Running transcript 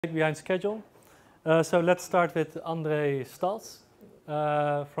Behind schedule. So let's start with Andre Staltz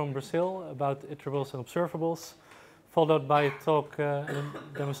from Brazil about Iterables and Observables, followed by a talk and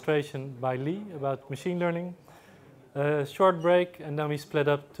a demonstration by Lee about machine learning. A short break, and then we split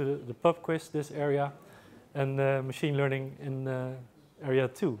up to the pub quiz, this area, and machine learning in area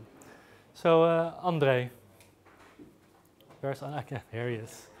 2. So Andre, where's Andre? Here he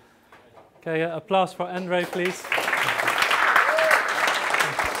is. Okay, applause for Andre, please.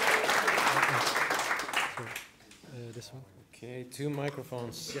 This one. Okay, 2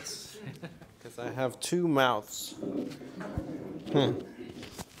 microphones. Yes, because I have 2 mouths.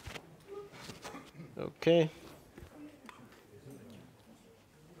 Okay.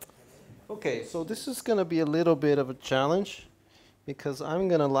 Okay, so this is going to be a little bit of a challenge because I'm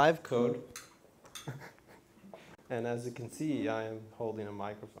going to live code. And as you can see, I am holding a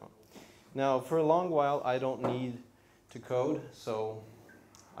microphone. Now, for a long while, I don't need to code, so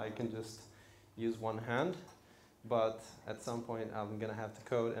I can just use one hand. But at some point, I'm going to have to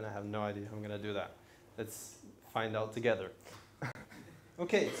code, and I have no idea how I'm going to do that. Let's find out together.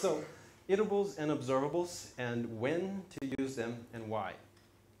 Okay, so iterables and observables, and when to use them and why.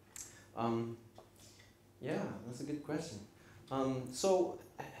 Yeah, that's a good question. So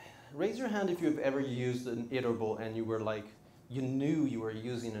raise your hand if you've ever used an iterable and you were like, you knew you were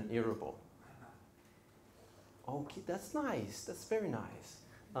using an iterable. Okay, that's nice. That's very nice.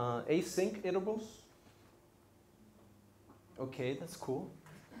 Async iterables. Okay, that's cool.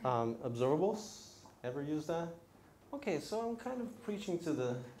 Observables, ever use that? Okay, so I'm kind of preaching to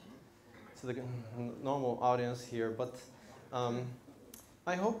the normal audience here, but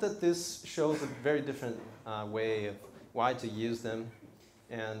I hope that this shows a very different way of why to use them,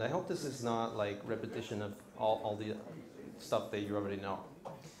 and I hope this is not like repetition of all the stuff that you already know.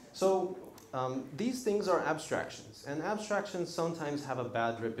 So these things are abstractions, and abstractions sometimes have a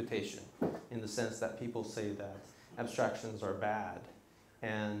bad reputation in the sense that people say that abstractions are bad,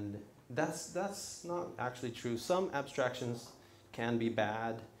 and that's not actually true. Some abstractions can be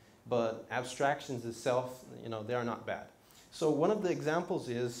bad, but abstractions itself, they are not bad. So one of the examples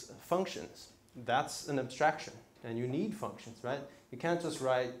is functions. That's an abstraction, and you need functions, right? You can't just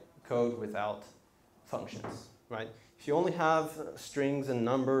write code without functions, right? If you only have strings and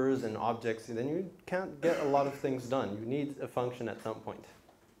numbers and objects, then you can't get a lot of things done. You need a function at some point.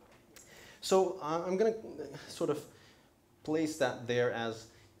 So I'm going to sort of place that there as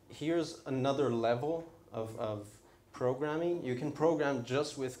here's another level of programming. You can program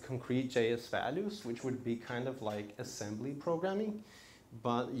just with concrete JS values, which would be kind of like assembly programming,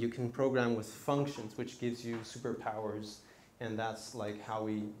 but you can program with functions, which gives you superpowers, and that's like how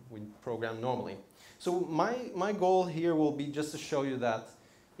we program normally. So my goal here will be just to show you that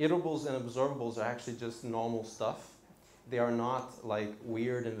iterables and observables are actually just normal stuff. They are not like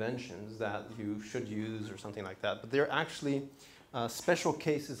weird inventions that you should use or something like that, but they're actually special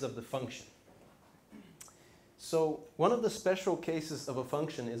cases of the function. So one of the special cases of a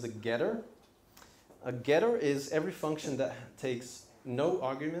function is a getter. A getter is every function that takes no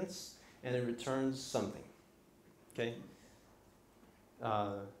arguments and it returns something. Okay?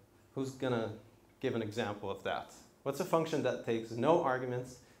 Who's going to give an example of that? What's a function that takes no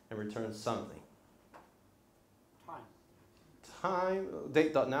arguments and returns something? Time,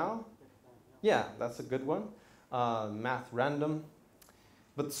 date.now? Yeah, that's a good one. Math random.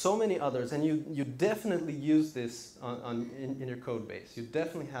 But so many others, and you definitely use this in your code base. You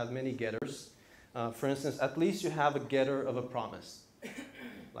definitely have many getters. For instance, at least you have a getter of a promise.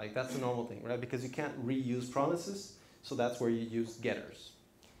 Like that's a normal thing, right? Because you can't reuse promises, so that's where you use getters.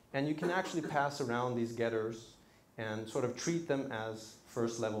 And you can actually pass around these getters and sort of treat them as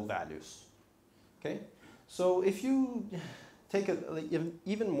first level values. Okay? So if you take an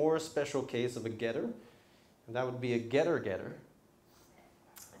even more special case of a getter, and that would be a getter-getter,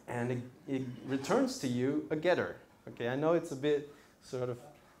 and it returns to you a getter. Okay, I know it's a bit sort of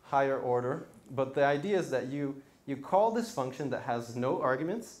higher order, but the idea is that you call this function that has no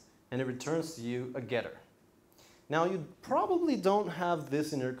arguments, and it returns to you a getter. Now, you probably don't have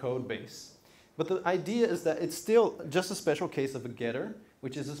this in your code base, but the idea is that it's still just a special case of a getter,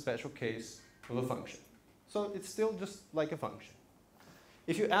 which is a special case of a function. So it's still just like a function.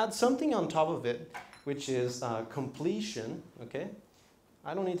 If you add something on top of it, which is completion, okay?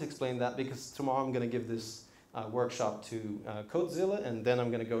 I don't need to explain that because tomorrow I'm going to give this workshop to Codezilla, and then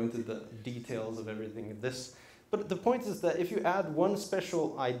I'm going to go into the details of everything. But the point is that if you add one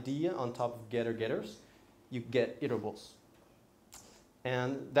special idea on top of getter-getters, you get iterables.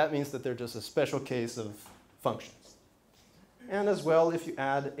 And that means that they're just a special case of functions. And as well, if you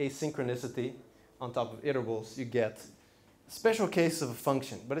add asynchronicity on top of iterables, you get special case of a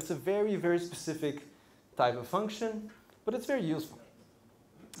function, but it's a very, very specific type of function, but it's very useful.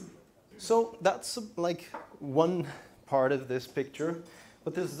 So that's like one part of this picture,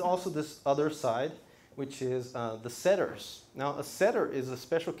 but there's also this other side, which is the setters. Now, a setter is a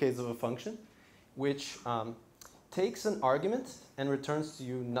special case of a function which takes an argument and returns to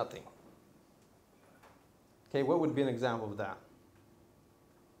you nothing. Okay, what would be an example of that?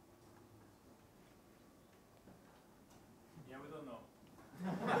 Yeah, we don't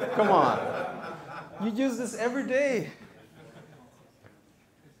know. Come on. You use this every day.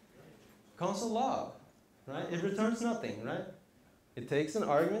 Console log, right? It returns nothing, right? It takes an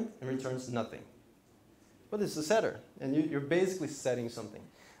argument and returns nothing. But it's a setter, and you're basically setting something.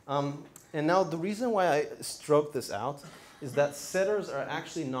 And now the reason why I stroked this out is that setters are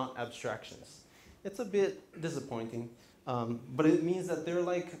actually not abstractions. It's a bit disappointing, but it means that they're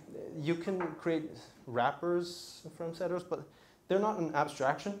like, you can create wrappers from setters, but they're not an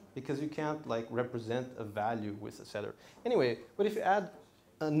abstraction because you can't like represent a value with a setter. Anyway, but if you add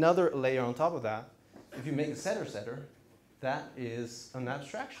another layer on top of that, if you make a setter, that is an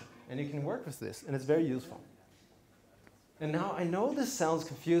abstraction, and you can work with this, and it's very useful. And now I know this sounds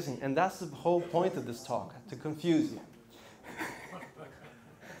confusing, and that's the whole point of this talk, to confuse you.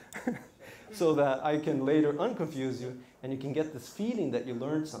 So that I can later unconfuse you, and you can get this feeling that you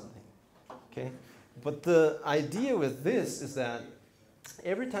learned something. Okay? But the idea with this is that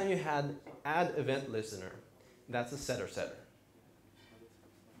every time you add event listener, that's a setter.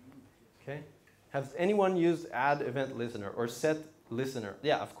 Okay? Has anyone used add event listener or set listener?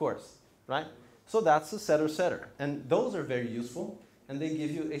 Yeah, of course, right? So that's a setter. And those are very useful, and they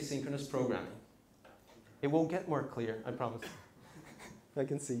give you asynchronous programming. It will get more clear, I promise. I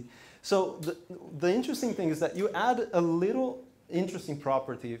can see. So the interesting thing is that you add a little interesting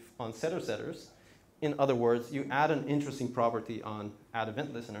property on setters. In other words, you add an interesting property on add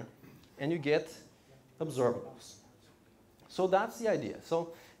event listener, and you get observables. So that's the idea.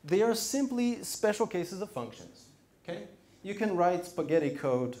 So they are simply special cases of functions. Okay? You can write spaghetti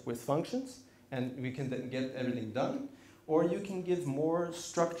code with functions, and we can then get everything done. Or you can give more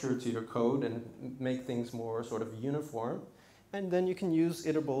structure to your code and make things more sort of uniform. And then you can use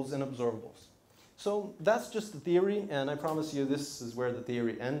iterables and observables. So that's just the theory, and I promise you this is where the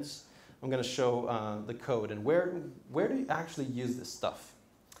theory ends. I'm going to show the code and where do you actually use this stuff.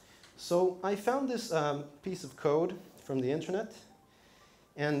 So I found this piece of code from the internet,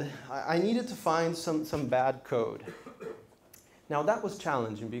 and I needed to find some bad code. Now that was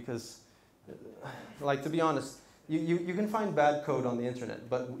challenging because, like, to be honest, you can find bad code on the internet,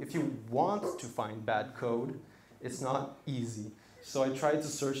 but if you want to find bad code, it's not easy. So I tried to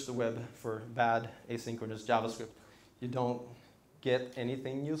search the web for bad asynchronous JavaScript. You don't get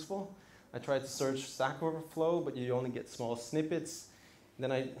anything useful. I tried to search Stack Overflow, but you only get small snippets.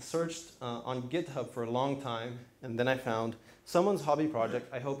 Then I searched on GitHub for a long time, and then I found someone's hobby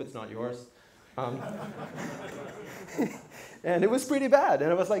project. I hope it's not yours. And it was pretty bad. And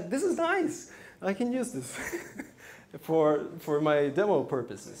I was like, this is nice. I can use this for my demo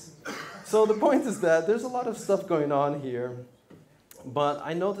purposes. So the point is that there's a lot of stuff going on here, but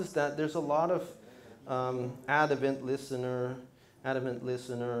I noticed that there's a lot of add event listener,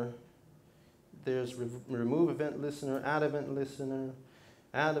 there's remove event listener, add event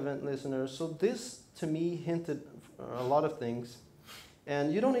listener. So this, to me, hinted a lot of things.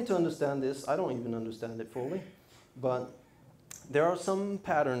 And you don't need to understand this. I don't even understand it fully. But there are some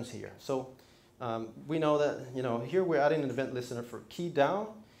patterns here. So we know that, here we're adding an event listener for key down.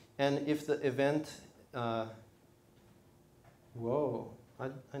 And if the event, whoa,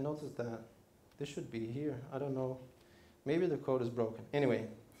 I noticed that. This should be here. I don't know. Maybe the code is broken. Anyway.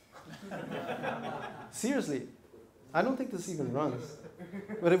 Seriously, I don't think this even runs.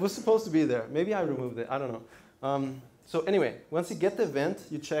 But it was supposed to be there. Maybe I removed it. I don't know. So anyway, once you get the event,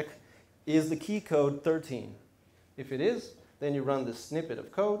 you check, is the key code 13? If it is, then you run this snippet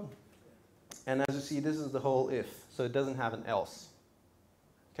of code. And as you see, this is the whole if. So it doesn't have an else.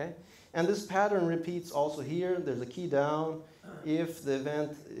 Okay? And this pattern repeats also here. There's a key down. If the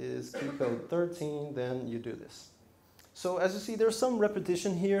event is key code 13, then you do this. So as you see, there's some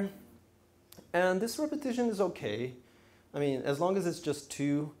repetition here. And this repetition is okay. I mean, as long as it's just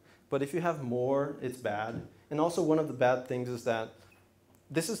 2. But if you have more, it's bad. And also one of the bad things is that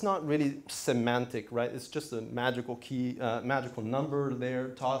this is not really semantic, right? It's just a magical key, magical number there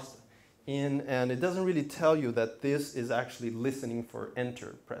tossed in. And it doesn't really tell you that this is actually listening for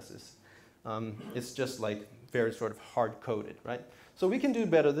enter presses. It's just like very sort of hard-coded, right? So we can do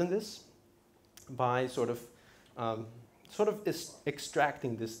better than this by sort of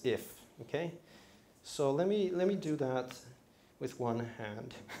extracting this if, okay? So let me do that. with one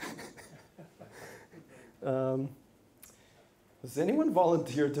hand. Does anyone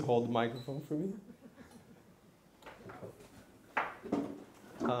volunteer to hold the microphone for me?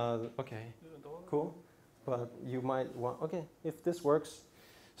 Okay, cool. But you might want, okay, if this works.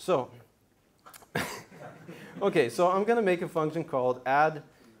 So, okay, so I'm going to make a function called add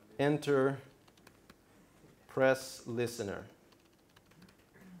enter press listener.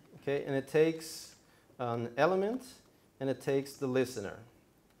 Okay, and it takes an element and it takes the listener.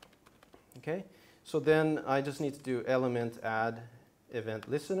 Okay, so then I just need to do element add event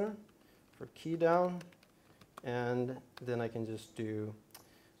listener for key down, and then I can just do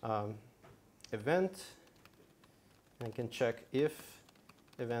event, and I can check if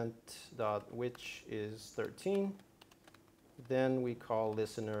event dot which is 13, then we call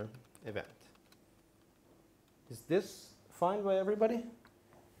listener event. Is this fine by everybody?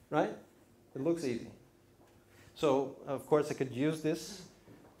 Right? It looks easy. So, of course, I could use this.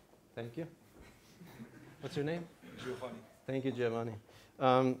 Thank you. What's your name? Giovanni. Thank you, Giovanni.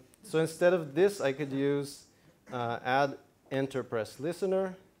 So instead of this, I could use add enter press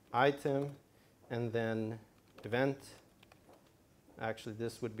listener, item, and then event. Actually,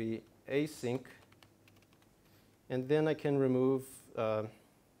 this would be async. And then I can remove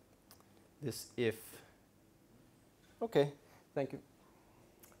this if. Okay, thank you.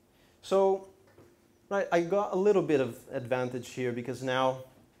 So, right, I got a little bit of advantage here because now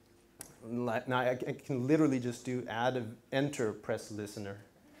I can literally just do add enter press listener,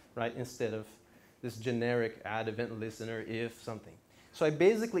 right, instead of this generic add event listener if something. So I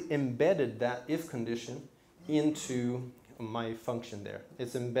basically embedded that if condition into my function there.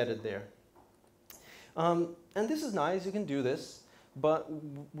 It's embedded there. And this is nice, you can do this, but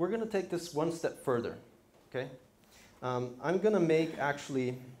we're going to take this one step further, okay? I'm going to make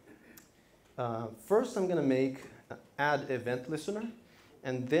actually, first I'm going to make add event listener,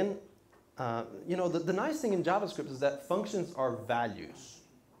 and then, you know, the nice thing in JavaScript is that functions are values,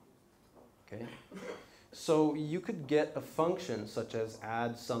 okay? So you could get a function such as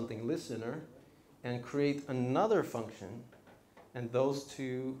add something listener and create another function, and those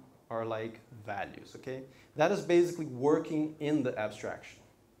two are like values, okay? That is basically working in the abstraction.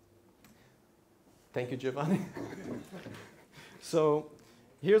 Thank you, Giovanni. So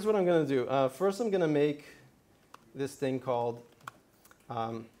here's what I'm going to do. First, I'm going to make this thing called,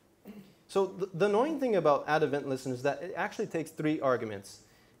 so the annoying thing about add event listener is that it actually takes 3 arguments: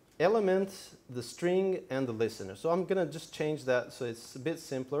 element, the string, and the listener. So I'm going to just change that so it's a bit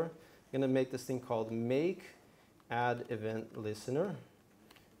simpler. I'm going to make this thing called make add event listener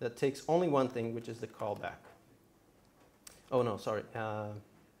that takes only one thing, which is the callback. Oh no, sorry.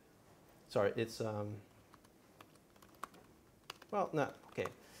 Sorry, it's well, no, okay.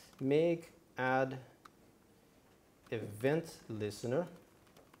 Make add event listener,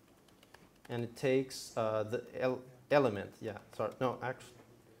 and it takes the element. Yeah, sorry. No, actually,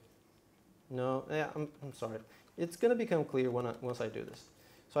 no. Yeah, I'm sorry. It's going to become clear once I do this.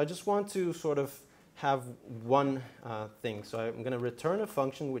 So I just want to sort of have one thing. So I'm going to return a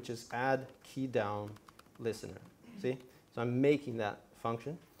function which is add key down listener. See? So I'm making that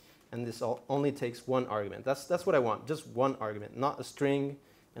function, and this only takes one argument. That's what I want, just one argument, not a string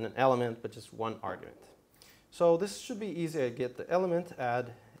and an element, but just one argument. So this should be easy. I get the element,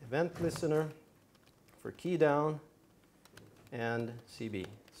 add event listener for key down, and CB.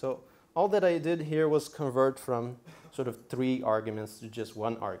 So all that I did here was convert from sort of 3 arguments to just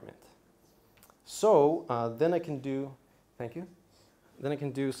one argument. So then I can do, thank you, then I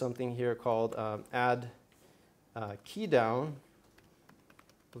can do something here called add key down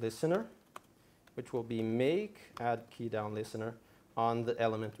listener, which will be make add key down listener on the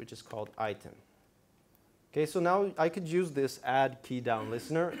element which is called item. Okay, so now I could use this add key down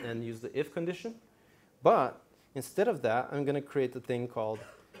listener and use the if condition, but instead of that, I'm going to create a thing called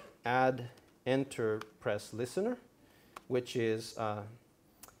add enter press listener, which is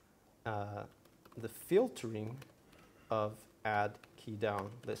the filtering of add key down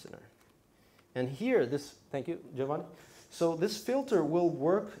listener. And here, this, thank you, Giovanni. So this filter will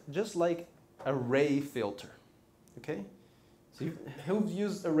work just like array filter, okay? So who've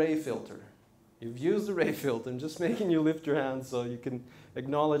used array filter? You've used array filter. I'm just making you lift your hand so you can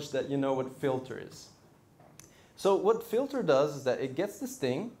acknowledge that you know what filter is. So what filter does is that it gets this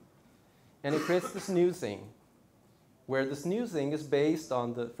thing and it creates this new thing, where this new thing is based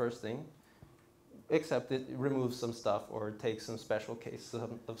on the first thing, except it removes some stuff or takes some special case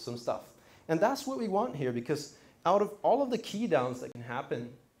of some stuff. And that's what we want here, because out of all of the key downs that can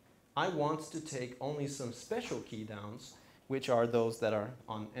happen, I want to take only some special key downs, which are those that are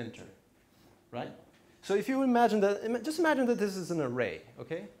on enter, right? So if you imagine that, just imagine that this is an array,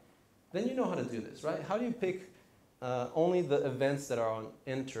 okay? Then you know how to do this, right? How do you pick only the events that are on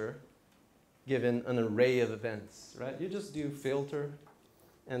enter given an array of events, right? You just do filter,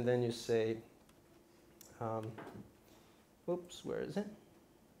 and then you say, whoops, where is it?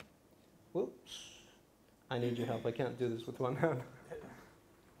 Whoops. I need your help. I can't do this with one hand.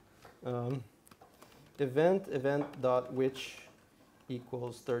 Event.which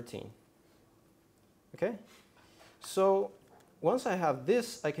equals 13. Okay? So once I have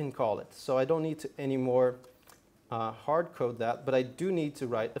this, I can call it. So I don't need to anymore hard code that, but I do need to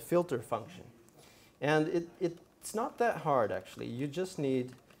write a filter function. And it's not that hard, actually. You just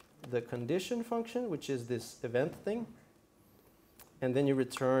need the condition function, which is this event thing. And then you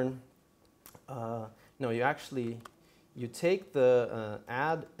return, you take the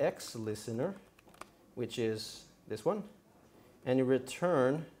add x listener, which is this one, and you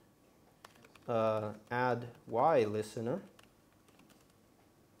return add y listener,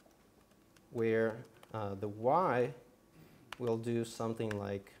 where the y will do something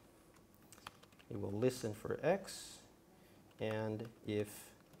like it will listen for x, and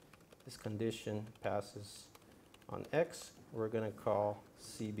if this condition passes on x, we're going to call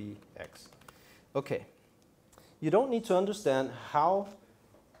cbx. Okay, you don't need to understand how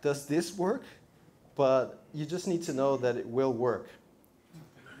does this work, but you just need to know that it will work.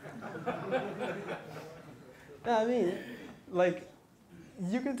 I mean, like,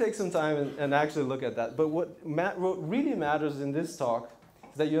 you can take some time and actually look at that, but what really matters in this talk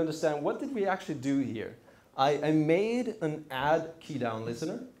is that you understand what did we actually do here. I made an add key down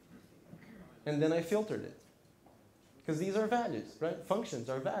listener, and then I filtered it. Because these are values, right? Functions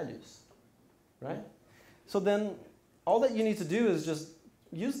are values, right? So then all that you need to do is just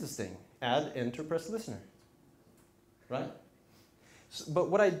use this thing, add enter press listener, right? So, but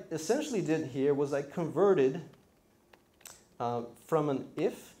what I essentially did here was I converted from an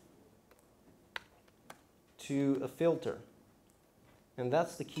if to a filter. And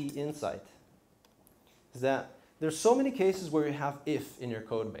that's the key insight, is that there's so many cases where you have if in your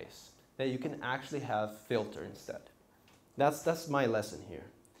code base that you can actually have filter instead. That's my lesson here.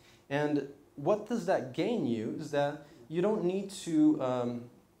 And what does that gain you is that you don't need to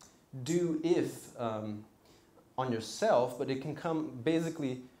do if on yourself, but it can come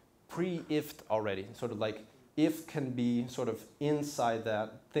basically pre-ifed already. Sort of like if can be sort of inside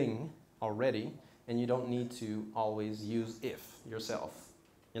that thing already, and you don't need to always use if yourself,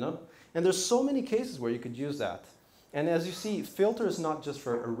 you know? And there's so many cases where you could use that. And as you see, filter is not just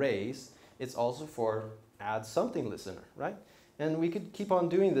for arrays, it's also for add something listener, right? And we could keep on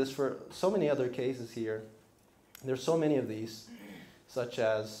doing this for so many other cases here. There's so many of these, such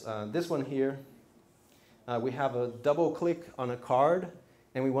as this one here. We have a double click on a card,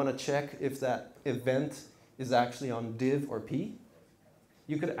 and we want to check if that event is actually on div or p.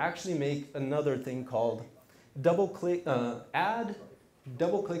 You could actually make another thing called double click, add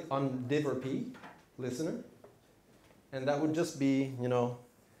double click on div or p listener. And that would just be, you know,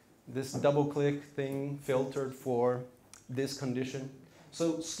 this double click thing filtered for this condition.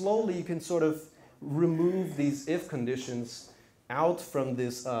 So slowly you can sort of remove these if conditions out from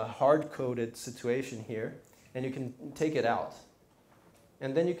this hard-coded situation here, and you can take it out.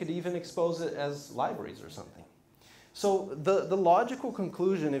 And then you could even expose it as libraries or something. So the logical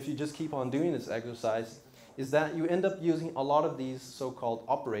conclusion, if you just keep on doing this exercise, is that you end up using a lot of these so-called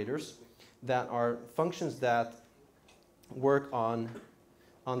operators that are functions that work on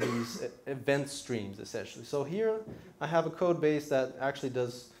these event streams, essentially. So here I have a code base that actually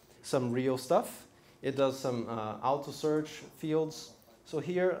does some real stuff. It does some auto search fields. So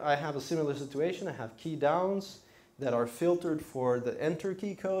here I have a similar situation. I have key downs that are filtered for the enter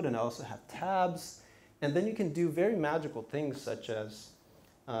key code, and I also have tabs. And then you can do very magical things such as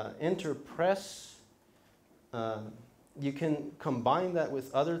enter press. You can combine that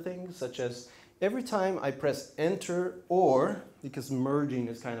with other things such as every time I press enter or, because merging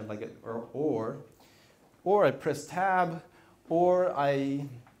is kind of like an or I press tab, or I'm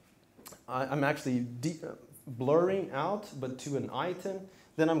actually blurring out, but to an item,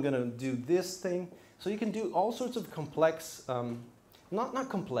 then I'm going to do this thing. So you can do all sorts of complex, not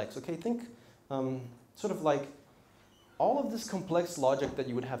complex, okay, think sort of like all of this complex logic that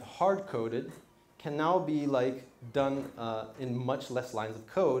you would have hard-coded can now be like done in much less lines of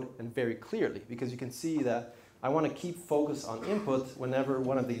code and very clearly, because you can see that I want to keep focus on input whenever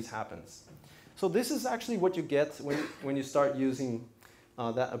one of these happens. So this is actually what you get when you start using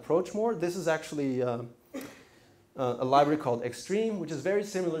that approach more. This is actually a library called Extreme, which is very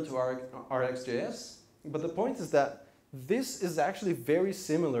similar to RxJS. But the point is that This is actually very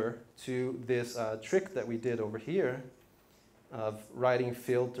similar to this trick that we did over here of writing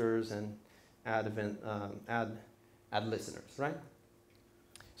filters and add listeners, right?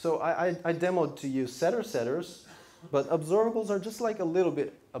 So I demoed to use setters, but observables are just like a little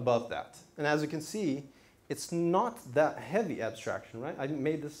bit above that. And as you can see, it's not that heavy abstraction, right? I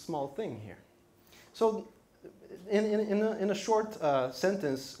made this small thing here. So in a short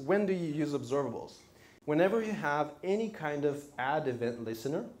sentence, when do you use observables? Whenever you have any kind of add event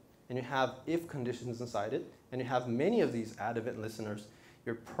listener, and you have if conditions inside it, and you have many of these add event listeners,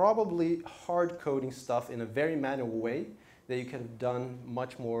 you're probably hard coding stuff in a very manual way that you could have done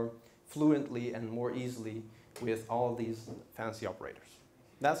much more fluently and more easily with all of these fancy operators.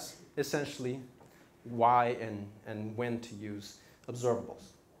 That's essentially why and when to use observables.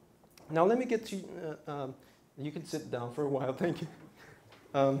 Now let me get to, you can sit down for a while, thank you.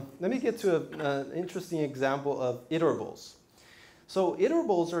 Let me get to an interesting example of iterables. So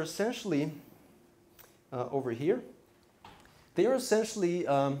iterables are essentially, over here, they are essentially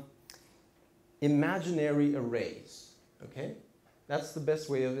imaginary arrays, okay? That's the best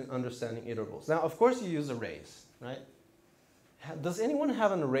way of understanding iterables. Now, of course you use arrays, right? Does anyone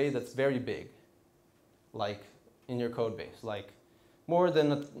have an array that's very big, like in your code base, like more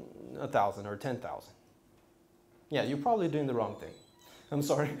than 1,000 or 10,000? Yeah, you're probably doing the wrong thing. I'm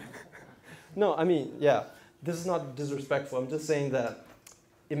sorry. No, I mean, yeah, this is not disrespectful. I'm just saying that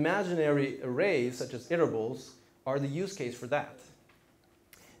imaginary arrays, such as iterables, are the use case for that.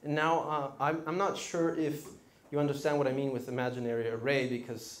 And now, I'm not sure if you understand what I mean with imaginary array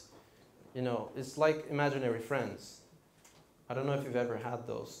because, you know, it's like imaginary friends. I don't know if you've ever had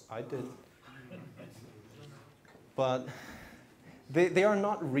those. I did. But they are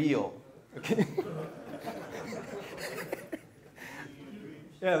not real, okay?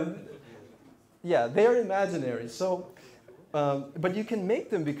 Yeah, they are imaginary. So, but you can make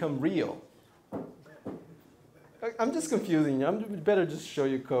them become real. I'm just confusing you. I'm better just show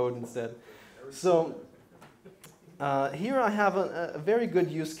you code instead. So here I have a very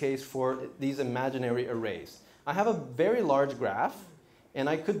good use case for these imaginary arrays. I have a very large graph, and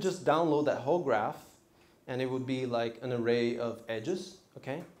I could just download that whole graph, and it would be like an array of edges.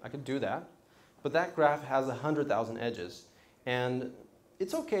 Okay, I could do that. But that graph has 100,000 edges, and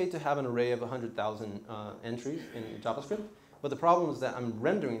it's okay to have an array of 100,000 entries in JavaScript, but the problem is that I'm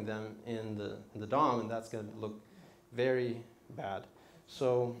rendering them in the DOM, and that's going to look very bad.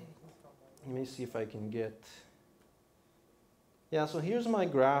 So let me see if I can get... Yeah, so here's my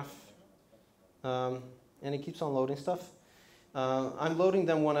graph, and it keeps on loading stuff. I'm loading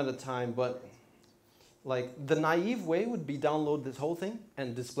them one at a time, but like the naive way would be download this whole thing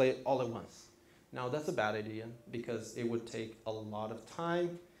and display it all at once. Now that's a bad idea because it would take a lot of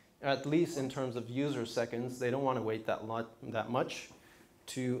time, at least in terms of user seconds. They don't want to wait that much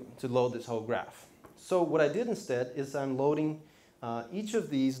to load this whole graph. So what I did instead is I'm loading each of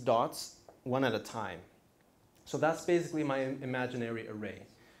these dots one at a time. So that's basically my imaginary array.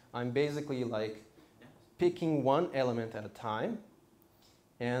 I'm basically like picking one element at a time,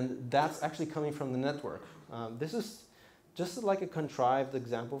 and that's actually coming from the network. This is just like a contrived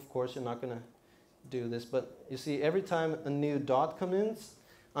example. Of course, you're not going to do this, but you see every time a new dot comes in,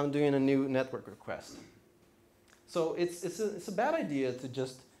 I'm doing a new network request. So it's a bad idea to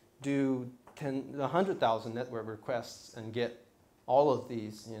just do 100,000 network requests and get all of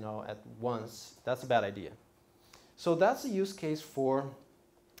these, you know, at once. That's a bad idea. So that's a use case for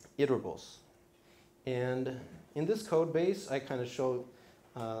iterables. And in this code base, I kind of show.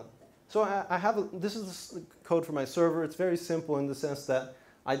 So I have this is code for my server. It's very simple in the sense that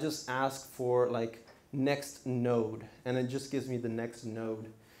I just ask for like next node, and it just gives me the next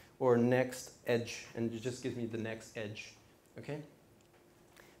node, or next edge, and it just gives me the next edge. Okay.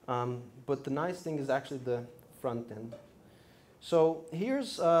 But the nice thing is actually the front end. So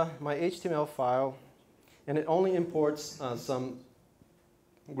here's my HTML file, and it only imports some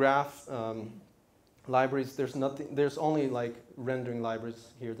graph libraries. There's only like rendering libraries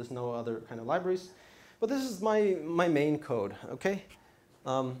here. There's no other kind of libraries. But this is my main code, okay?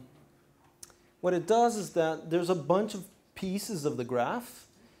 What it does is that there's a bunch of pieces of the graph,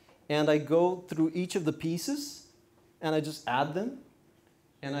 and I go through each of the pieces, and I just add them,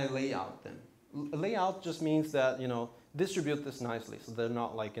 and I lay out them. Layout just means that, you know, distribute this nicely, so they're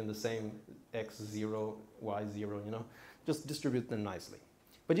not like in the same x0, y0, you know. Just distribute them nicely.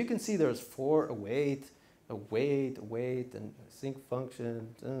 But you can see there's for await, and sync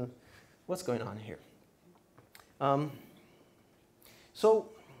function. What's going on here? So,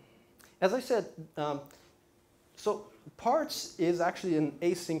 as I said, so parts is actually an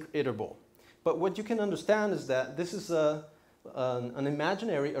async iterable. But what you can understand is that this is an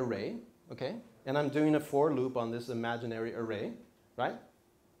imaginary array, okay? And I'm doing a for loop on this imaginary array, right?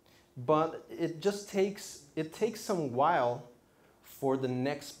 But it takes some while for the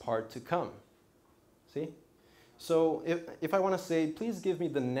next part to come. See? So if I want to say, please give me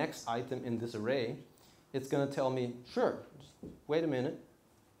the next item in this array, it's going to tell me, sure, just wait a minute,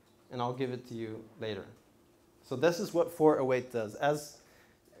 and I'll give it to you later. So this is what for await does.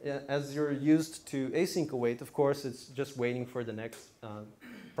 As you're used to async await, of course, it's just waiting for the next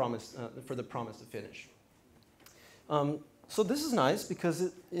promise, for the promise to finish. So this is nice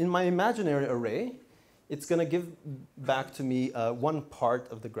because in my imaginary array, it's going to give back to me one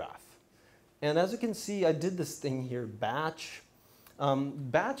part of the graph. And as you can see, I did this thing here, batch.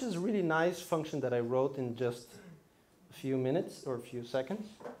 Batch is a really nice function that I wrote in just a few minutes or a few seconds.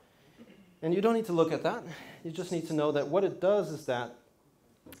 And you don't need to look at that. You just need to know that what it does is that,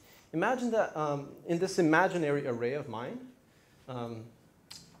 imagine that in this imaginary array of mine,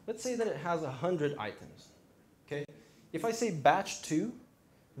 let's say that it has 100 items. Okay? If I say batch 2,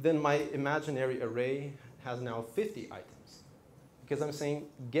 then my imaginary array has now 50 items. Because I'm saying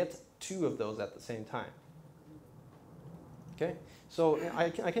get 2 of those at the same time. Okay? So I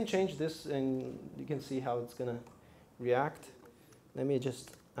can change this, and you can see how it's going to react. Let me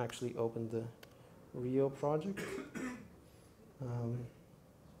just actually open the Rio project.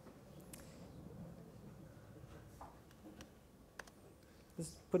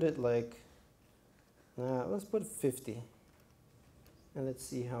 Let's put it like, let's put 50. And let's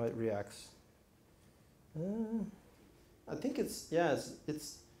see how it reacts. I think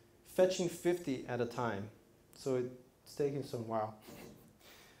it's fetching 50 at a time. So it's taking some while.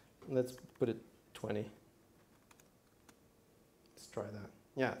 Let's put it 20. Let's try that.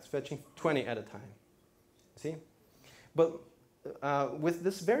 Yeah, it's fetching 20 at a time. See? But with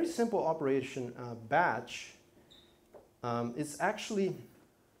this very simple operation, batch, it's actually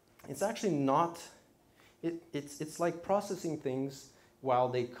not, it's like processing things while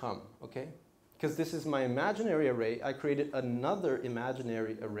they come, okay? Because this is my imaginary array. I created another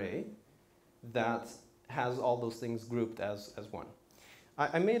imaginary array that has all those things grouped as one.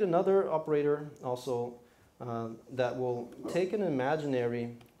 I made another operator also that will take an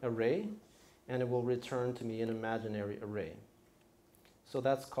imaginary array and it will return to me an imaginary array. So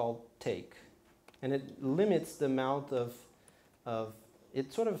that's called take. And it limits the amount of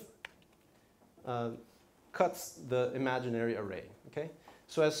it sort of cuts the imaginary array, okay?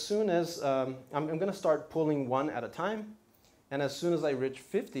 So as soon as, I'm going to start pulling one at a time, and as soon as I reach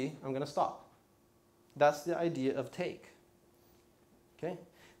 50, I'm going to stop. That's the idea of take, okay?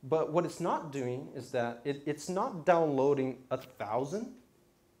 But what it's not doing is that it's not downloading 1,000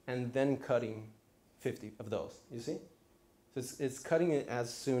 and then cutting 50 of those, you see? So it's cutting it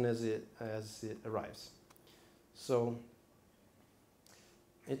as soon as it arrives. So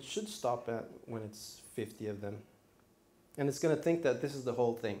it should stop at when it's 50 of them. And it's going to think that this is the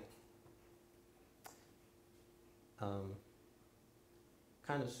whole thing.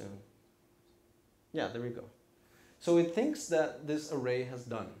 Kind of soon. Yeah, there we go. So it thinks that this array has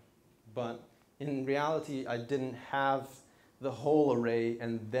done. But in reality, I didn't have the whole array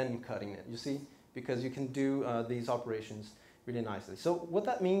and then cutting it, you see? Because you can do these operations really nicely. So what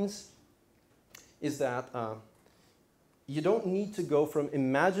that means is that you don't need to go from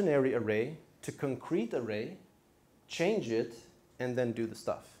imaginary array to concrete array, change it, and then do the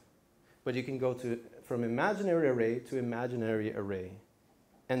stuff. But you can go from imaginary array to imaginary array,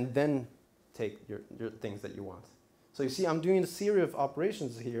 and then take your things that you want. So you see, I'm doing a series of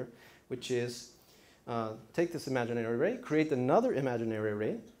operations here, which is take this imaginary array, create another imaginary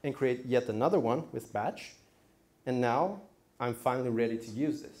array, and create yet another one with batch. And now I'm finally ready to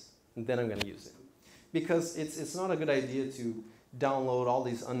use this. And then I'm going to use it. Because it's not a good idea to download all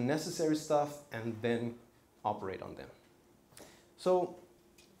these unnecessary stuff and then operate on them. So,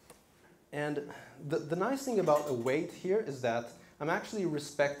 and the nice thing about await here is that I'm actually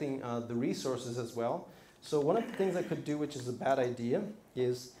respecting the resources as well. So one of the things I could do, which is a bad idea,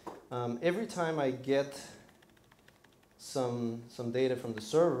 is every time I get some data from the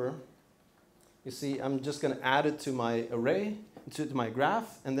server, you see, I'm just going to add it to my array, to my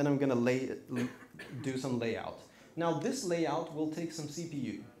graph, and then I'm going to do some layout. Now this layout will take some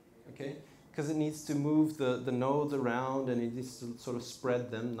CPU, okay? Because it needs to move the nodes around and it needs to sort of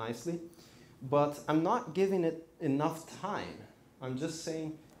spread them nicely. But I'm not giving it enough time. I'm just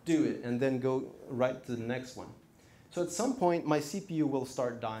saying do it and then go right to the next one. So at some point my CPU will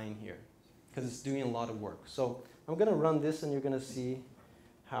start dying here because it's doing a lot of work. So I'm going to run this and you're going to see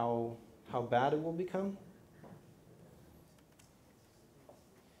how bad it will become.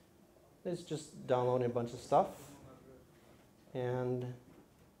 It's just downloading a bunch of stuff. And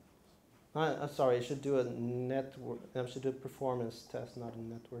I'm sorry, I should do a network. I should do a performance test, not a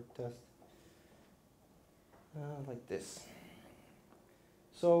network test. Like this.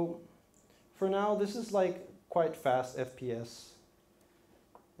 So for now, this is like quite fast FPS,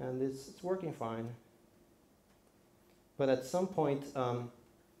 and it's working fine. But at some point,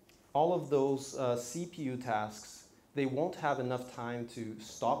 all of those CPU tasks, they won't have enough time to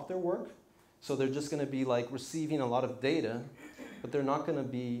stop their work. So they're just going to be like receiving a lot of data, but they're not going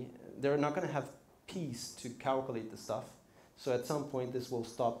to have peace to calculate the stuff. So at some point, this will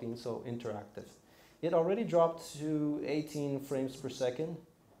stop being so interactive. It already dropped to 18 frames per second,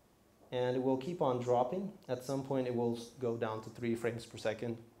 and it will keep on dropping. At some point, it will go down to 3 frames per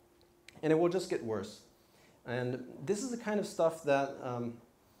second, and it will just get worse. And this is the kind of stuff that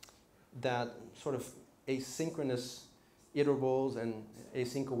that sort of asynchronous iterables and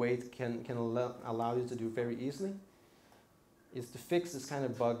async await can allow you to do very easily, is to fix this kind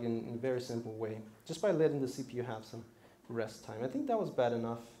of bug in a very simple way, just by letting the CPU have some rest time. I think that was bad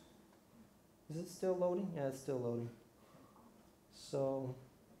enough. Is it still loading? Yeah, it's still loading. So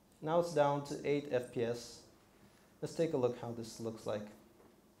now it's down to 8 FPS. Let's take a look how this looks like.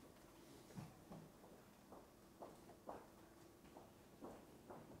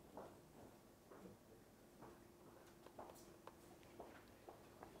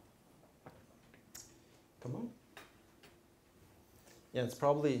 Come on. Yeah, it's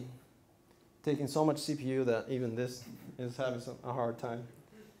probably taking so much CPU that even this is having a hard time.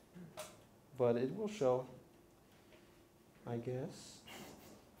 But it will show, I guess.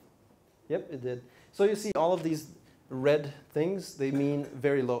 Yep, it did. So you see all of these red things, they mean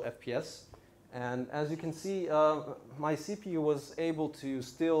very low FPS. And as you can see, my CPU was able to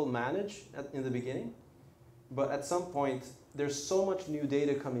still manage in the beginning. But at some point, there's so much new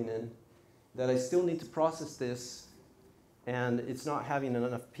data coming in that I still need to process this, and it's not having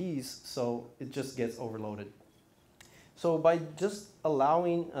enough peace, so it just gets overloaded. So by just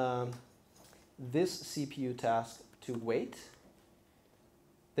allowing this CPU task to wait,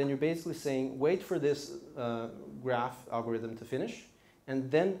 then you're basically saying, wait for this graph algorithm to finish, and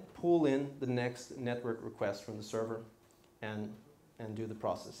then pull in the next network request from the server and do the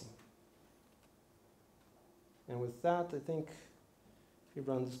processing. And with that, I think if you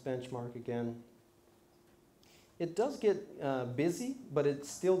run this benchmark again, it does get busy, but it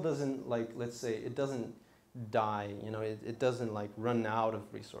still doesn't, like, let's say, it doesn't die. You know, it doesn't like run out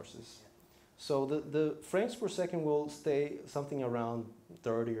of resources. So the frames per second will stay something around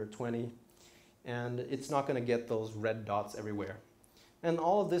 30 or 20, and it's not going to get those red dots everywhere. And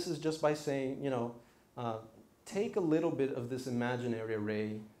all of this is just by saying, you know, take a little bit of this imaginary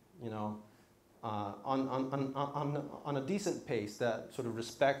array, you know, on a decent pace that sort of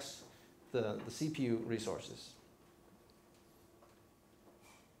respects the CPU resources.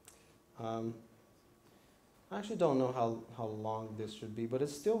 I actually don't know how long this should be, but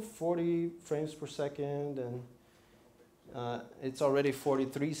it's still 40 frames per second, and it's already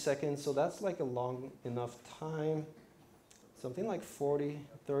 43 seconds, so that's like a long enough time. Something like 40,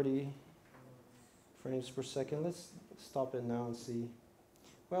 30 frames per second. Let's stop it now and see.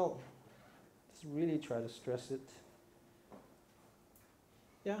 Well, let's really try to stress it.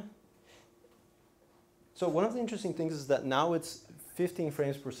 Yeah. So one of the interesting things is that now it's 15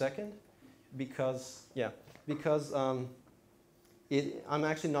 frames per second because, I'm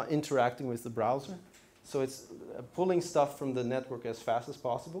actually not interacting with the browser. So it's pulling stuff from the network as fast as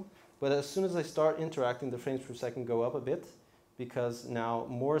possible. But as soon as I start interacting, the frames per second go up a bit because now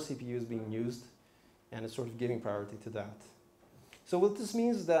more CPU is being used, and it's sort of giving priority to that. So what this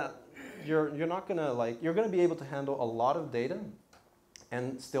means is that you're not gonna you're gonna be able to handle a lot of data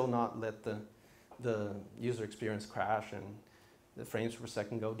and still not let the user experience crash and the frames per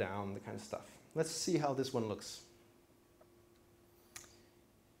second go down, the kind of stuff. Let's see how this one looks.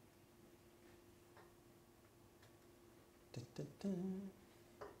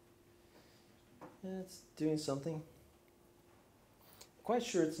 It's doing something. Quite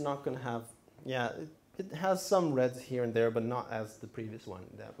sure it's not going to have, it has some reds here and there, but not as the previous one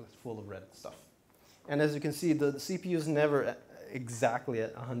that was full of red stuff. And as you can see, the CPU is never exactly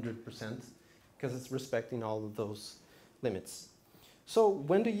at 100% because it's respecting all of those limits. So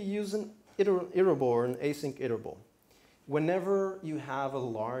when do you use an iterable or an async iterable? Whenever you have a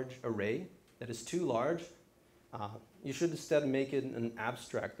large array that is too large, you should instead make it an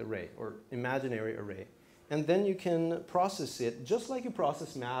abstract array or imaginary array. And then you can process it just like you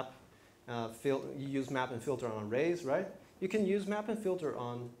process map. You use map and filter on arrays, right? You can use map and filter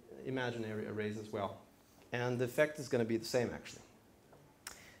on imaginary arrays as well. And the effect is going to be the same, actually.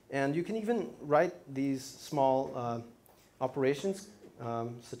 And you can even write these small operations,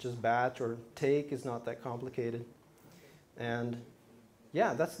 such as batch or take is not that complicated. And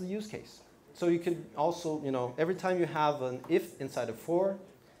yeah, that's the use case. So you could also, every time you have an if inside of for,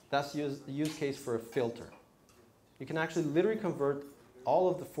 that's the use case for a filter. You can actually literally convert all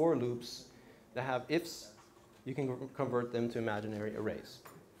of the for loops that have ifs, you can convert them to imaginary arrays.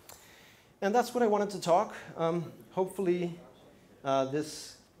 And that's what I wanted to talk. Hopefully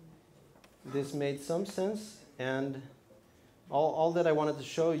this made some sense. And all that I wanted to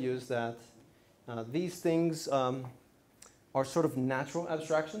show you is that these things are sort of natural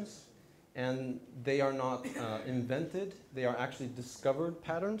abstractions. And they are not invented. They are actually discovered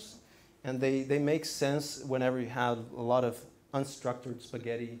patterns. And they make sense whenever you have a lot of unstructured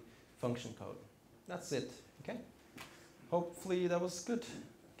spaghetti function code. That's it. Okay? Hopefully that was good.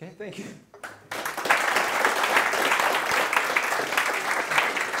 Okay, thank you.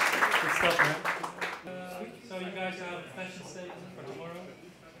 Good stuff, man. So you guys have a fashion statement for tomorrow.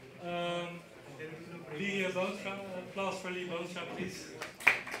 Lee Boonstra, applause for Lee Boonstra, please.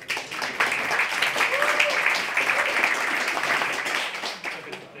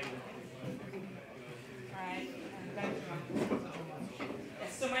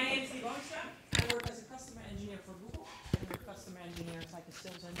 So my name is Lee Boonstra. I work as a customer engineer for Google. I'm a customer engineer, it's like a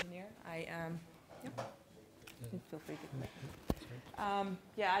sales engineer. Feel free to.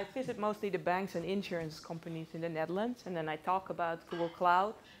 Yeah, I visit mostly the banks and insurance companies in the Netherlands, and then I talk about Google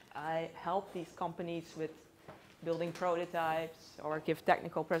Cloud. I help these companies with building prototypes or give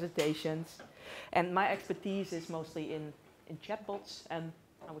technical presentations. And my expertise is mostly in chatbots and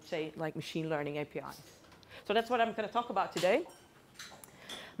I would say like machine learning APIs. So that's what I'm going to talk about today.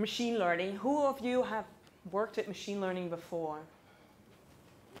 Machine learning. Who of you have worked with machine learning before?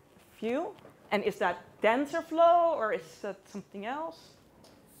 A few? And is that TensorFlow or is that something else?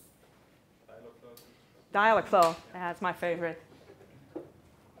 Dialogflow. That's my favorite.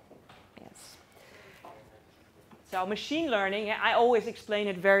 Yes. So machine learning, I always explain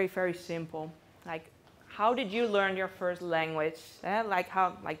it very, very simple. Like, how did you learn your first language? Like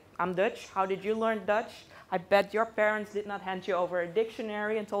I'm Dutch. How did you learn Dutch? I bet your parents did not hand you over a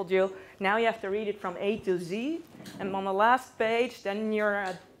dictionary and told you, now you have to read it from A to Z. And on the last page, then you're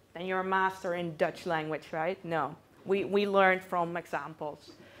a master in Dutch language, right? No. We learned from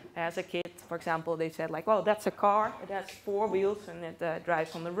examples. As a kid, for example, they said like, oh, that's a car. It has 4 wheels and it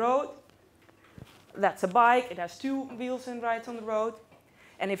drives on the road. That's a bike. It has 2 wheels and rides on the road.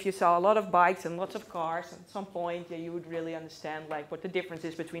 And if you saw a lot of bikes and lots of cars, at some point you would really understand like what the difference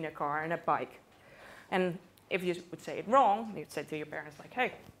is between a car and a bike. And if you would say it wrong, you'd say to your parents like,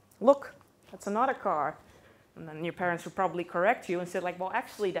 hey, look, that's another car. And then your parents would probably correct you and say like, well,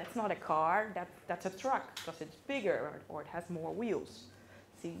 actually, that's not a car, that's a truck because it's bigger or it has more wheels.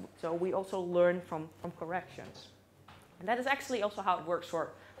 See, so we also learn from corrections. And that is actually also how it works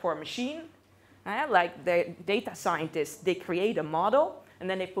for a machine. Like the data scientists, they create a model and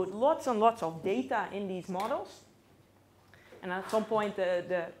then they put lots and lots of data in these models. And at some point,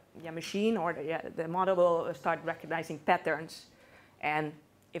 the machine or the model will start recognizing patterns. And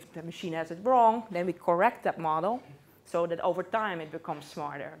if the machine has it wrong, then we correct that model so that over time it becomes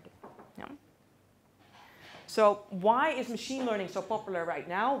smarter. Yeah. So why is machine learning so popular right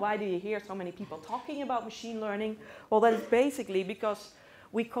now? Why do you hear so many people talking about machine learning? Well, that is basically because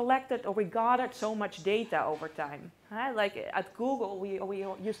we collected or we gathered so much data over time. Like at Google, we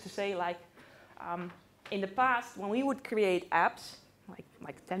used to say like, in the past, when we would create apps,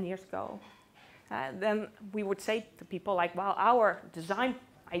 like 10 years ago, then we would say to people like, well, our design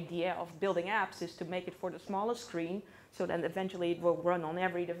idea of building apps is to make it for the smallest screen, so then eventually it will run on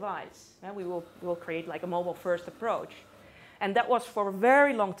every device. We will create like a mobile-first approach. And that was for a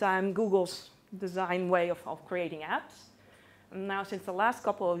very long time Google's design way of creating apps. And now since the last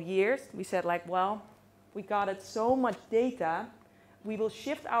couple of years, we said like, well, we gathered so much data, we will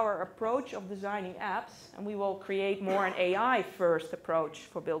shift our approach of designing apps and we will create more an AI-first approach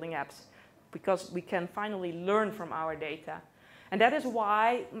for building apps because we can finally learn from our data. And that is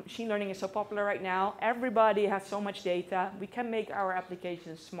why machine learning is so popular right now. Everybody has so much data. We can make our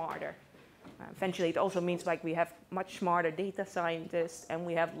applications smarter. Eventually, it also means like we have much smarter data scientists and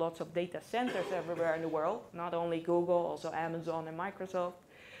we have lots of data centers everywhere in the world, not only Google, also Amazon and Microsoft,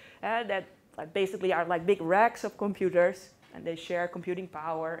 that basically are like big racks of computers and they share computing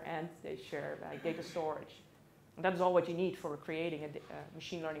power and they share data storage. And that's all what you need for creating a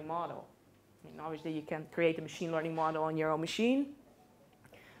machine learning model. And obviously, you can create a machine learning model on your own machine,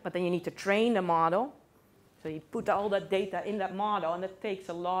 but then you need to train the model. So you put all that data in that model, and it takes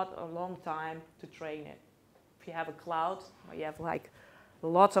a long time to train it. If you have a cloud, or you have like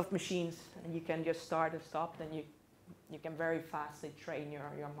lots of machines, and you can just start and stop, then you can very fastly train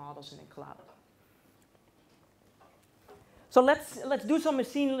your models in the cloud. So let's do some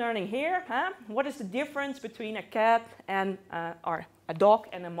machine learning here. Huh? What is the difference between a cat and or a dog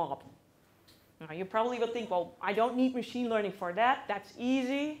and a mob? Now you probably will think, well, I don't need machine learning for that. That's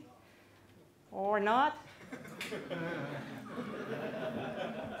easy, or not.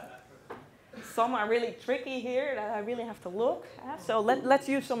 Some are really tricky here that I really have to look. So let's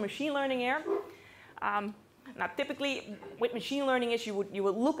use some machine learning here. Now, typically, with machine learning is you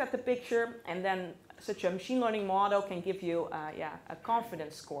would look at the picture, and then such a machine learning model can give you a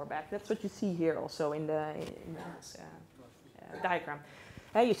confidence score back. That's what you see here also in this diagram.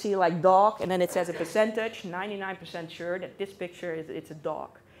 You see like dog, and then it says a percentage, 99% sure that this picture it's a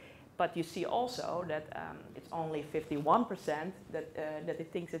dog. But you see also that it's only 51% that it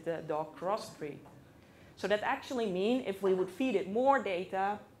thinks it's a dog crossbreed. So that actually means if we would feed it more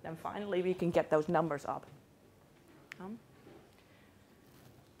data, then finally we can get those numbers up.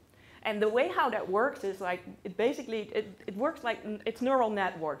 And the way how that works is like, it works like, it's neural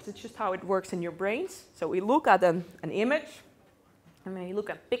networks. It's just how it works in your brains. So we look at an image, and then we look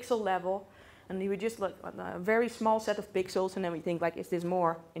at pixel level, and we just look at a very small set of pixels, and then we think like, is this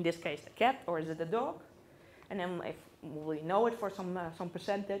more, in this case, a cat, or is it a dog? And then if we know it for some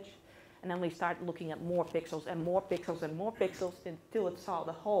percentage, and then we start looking at more pixels and more pixels and more pixels until it saw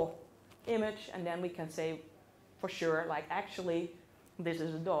the whole image, and then we can say for sure, like actually, this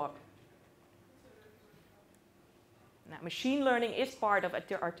is a dog. Now, machine learning is part of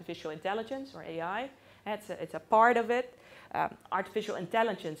artificial intelligence, or AI. It's a part of it. Artificial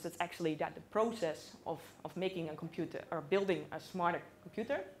intelligence, that's actually the process of making a computer, or building a smarter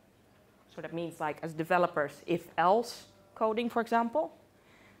computer. So that means like as developers, if-else coding, for example.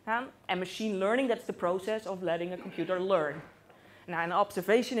 And machine learning, that's the process of letting a computer learn. Now, an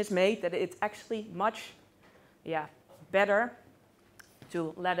observation is made that it's actually much better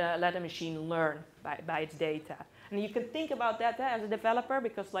to let a machine learn by its data. And you can think about that as a developer,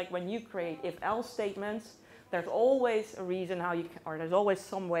 because like when you create if-else statements, there's always a reason how you can, or there's always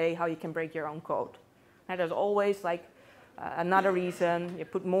some way how you can break your own code. And there's always like another reason. You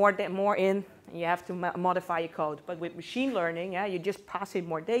put more in, and you have to modify your code. But with machine learning, you just pass in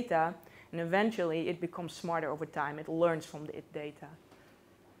more data, and eventually it becomes smarter over time. It learns from the data.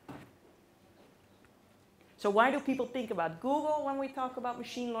 So why do people think about Google when we talk about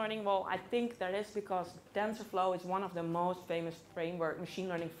machine learning? Well, I think that is because TensorFlow is one of the most famous machine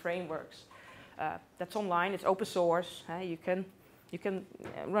learning frameworks. That's online. It's open source. You can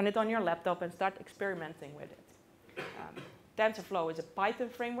run it on your laptop and start experimenting with it. TensorFlow is a Python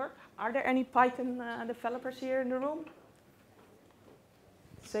framework. Are there any Python developers here in the room?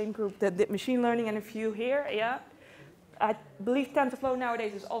 Same group that did machine learning, and a few here. Yeah. I believe TensorFlow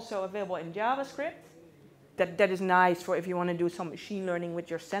nowadays is also available in JavaScript. That is nice for if you want to do some machine learning with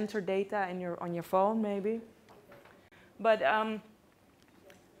your sensor data on your phone, maybe. But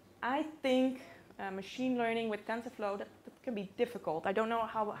I think machine learning with TensorFlow, that can be difficult. I don't know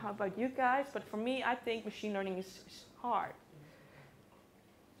how about you guys, but for me, I think machine learning is hard.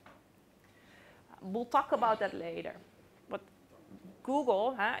 We'll talk about that later. But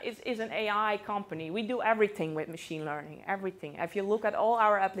Google is an AI company. We do everything with machine learning, everything. If you look at all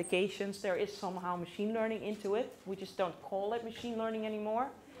our applications, there is somehow machine learning into it. We just don't call it machine learning anymore.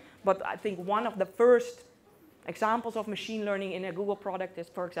 But I think one of the first examples of machine learning in a Google product is,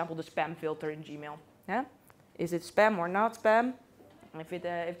 for example, the spam filter in Gmail. Is it spam or not spam? If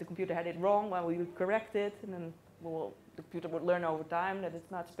the computer had it wrong, well, we would correct it, and then the computer would learn over time that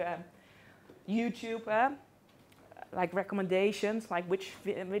it's not spam. YouTube, like recommendations, like which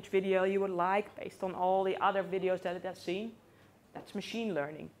video you would like based on all the other videos that it has seen. That's machine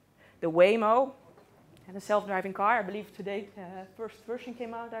learning. The Waymo and the self-driving car, I believe today first version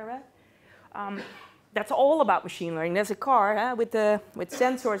came out, I read. That's all about machine learning. There's a car with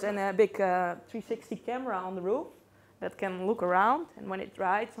sensors and a big 360 camera on the roof that can look around, and when it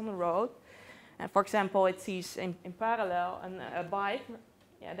rides on the road, and for example, it sees in parallel a bike,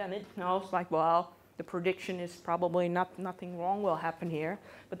 then it knows like, well, the prediction is probably nothing wrong will happen here.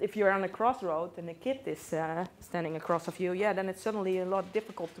 But if you're on a crossroad and a kid is standing across of you, then it's suddenly a lot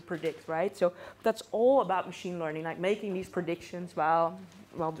difficult to predict, right? So that's all about machine learning, like making these predictions while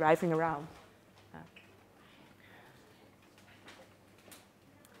driving around.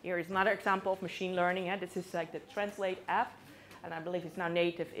 Here is another example of machine learning. This is like the Translate app, and I believe it's now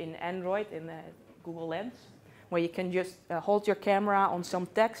native in Android in the Google Lens, where you can just hold your camera on some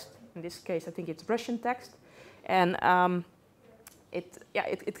text. In this case, I think it's Russian text, and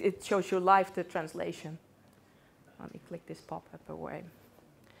it shows you live the translation. Let me click this pop-up away.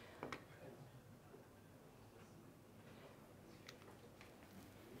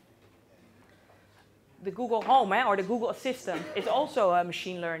 the Google Home or the Google Assistant is also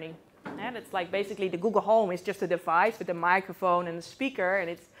machine learning. And it's like basically the Google Home is just a device with a microphone and a speaker, and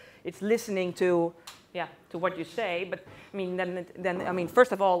it's listening to what you say. But I mean,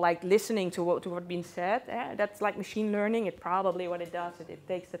 first of all, like listening to what's being said, that's like machine learning. It probably what it does is it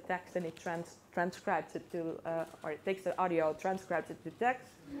takes the text and it transcribes it to, or it takes the audio, transcribes it to text,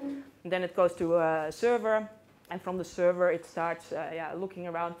 and then it goes to a server, and from the server it starts looking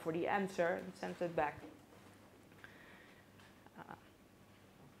around for the answer and sends it back.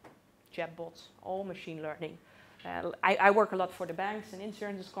 Chatbots, all machine learning. I work a lot for the banks and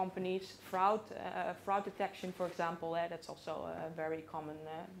insurance companies. Fraud detection, for example, that's also a very common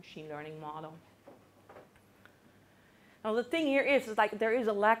machine learning model. Now the thing here is like there is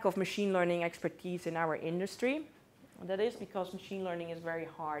a lack of machine learning expertise in our industry. And that is because machine learning is very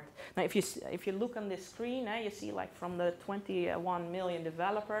hard. Now if you look on this screen, you see like from the 21 million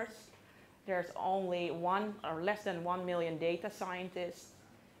developers, there's only less than 1 million data scientists,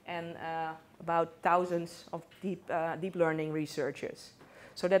 and about thousands of deep learning researchers.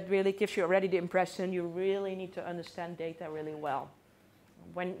 So that really gives you already the impression you really need to understand data really well.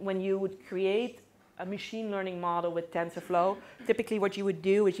 When you would create a machine learning model with TensorFlow, typically what you would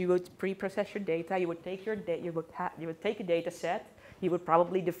do is you would pre-process your data. You would take you would take a data set. You would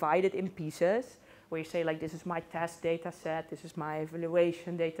probably divide it in pieces, where you say like, this is my test data set, this is my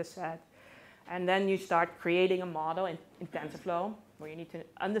evaluation data set, and then you start creating a model in TensorFlow, where you need to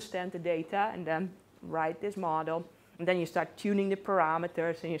understand the data and then write this model. And then you start tuning the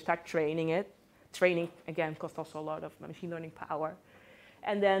parameters and you start training it. Training, again, costs also a lot of machine learning power.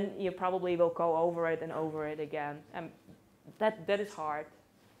 And then you probably will go over it and over it again. And that is hard.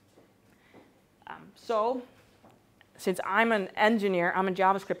 So, since I'm an engineer, I'm a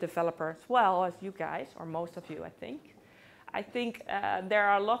JavaScript developer as well as you guys, or most of you, I think there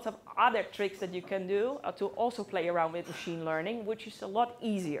are lots of other tricks that you can do to also play around with machine learning, which is a lot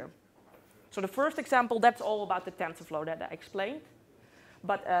easier. So the first example, that's all about the TensorFlow that I explained.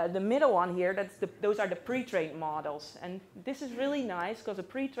 But the middle one here, those are the pre-trained models. And this is really nice, because a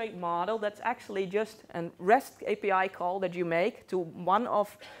pre-trained model, that's actually just a REST API call that you make to one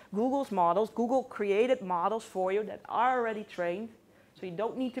of Google's models. Google created models for you that are already trained. So you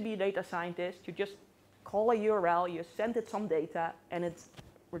don't need to be a data scientist. You just call a URL, you send it some data, and it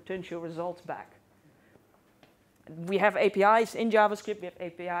returns your results back. We have APIs in JavaScript, we have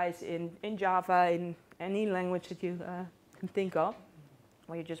APIs in Java, in any language that you can think of,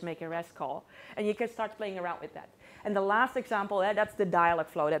 where you just make a REST call, and you can start playing around with that. And the last example, that's the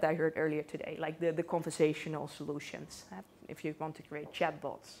Dialogflow that I heard earlier today, like the conversational solutions. If you want to create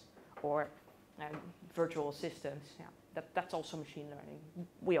chatbots or virtual assistants, that's also machine learning.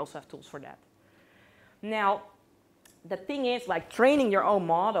 We also have tools for that. Now, the thing is, like training your own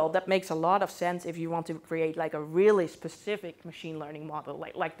model, that makes a lot of sense if you want to create like a really specific machine learning model,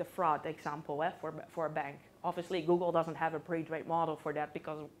 like the fraud example for a bank. Obviously, Google doesn't have a pre-trained model for that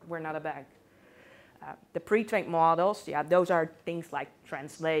because we're not a bank. The pre-trained models, those are things like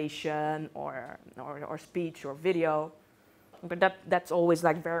translation or speech or video, but that's always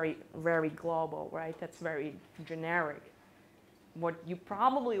like very, very global, right? That's very generic. What you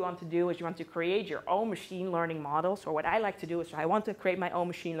probably want to do is you want to create your own machine learning models, or what I like to do is I want to create my own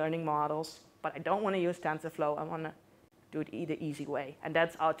machine learning models, but I don't want to use TensorFlow. I want to do it the easy way, and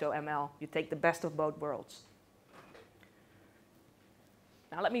that's AutoML. You take the best of both worlds.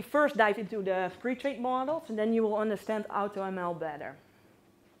 Now let me first dive into the pre-trained models, and then you will understand AutoML better.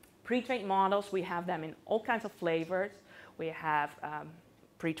 Pre-trained models, we have them in all kinds of flavors. We have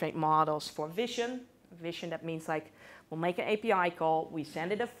pre-trained models for vision. Vision, that means like we'll make an API call, we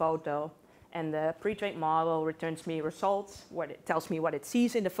send it a photo, and the pre-trained model returns me results where it tells me what it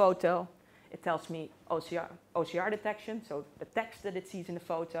sees in the photo. It tells me OCR detection, so the text that it sees in the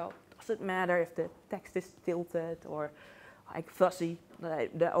photo. Doesn't matter if the text is tilted or like fuzzy,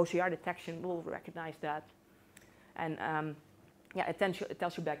 the OCR detection will recognize that. And it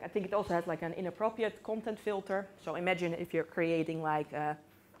tells you back. I think it also has like an inappropriate content filter. So imagine if you're creating like a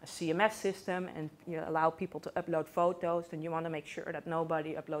CMS system and you allow people to upload photos, then you want to make sure that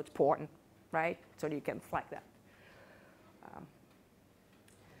nobody uploads porn, right? So you can flag that.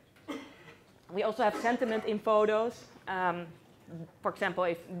 We also have sentiment in photos. For example,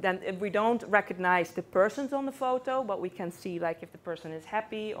 if we don't recognize the persons on the photo, but we can see like if the person is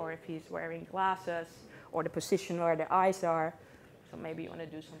happy or if he's wearing glasses or the position where the eyes are. So maybe you want to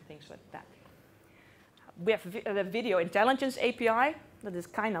do some things with that. We have the Video Intelligence API. That is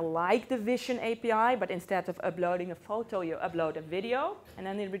kind of like the Vision API, but instead of uploading a photo, you upload a video, and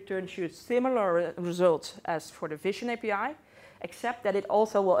then it returns you similar results as for the Vision API, except that it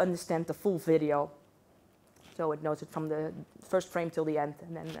also will understand the full video. So it knows it from the first frame till the end,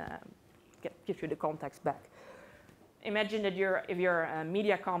 and then gives you the context back. Imagine that if you're a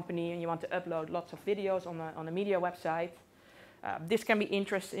media company and you want to upload lots of videos on a media website. This can be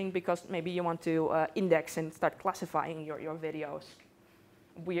interesting because maybe you want to index and start classifying your videos.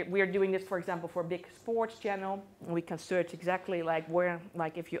 We are doing this, for example, for a big sports channel. We can search exactly like where,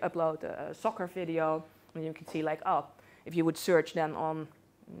 like if you upload a soccer video, and you can see like, oh, if you would search then on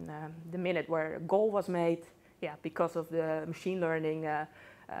the minute where a goal was made, yeah, because of the machine learning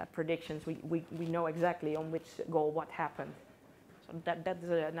predictions, we know exactly on which goal what happened. So that's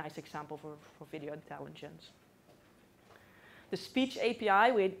a nice example for video intelligence. The speech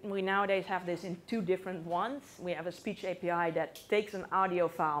API, we nowadays have this in two different ones. We have a speech API that takes an audio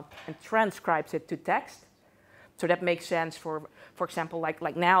file and transcribes it to text. So that makes sense for example,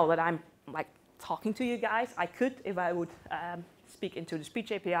 like now that I'm like talking to you guys, I could, if I would speak into the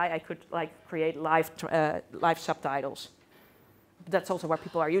speech API, I could like create live subtitles. But that's also what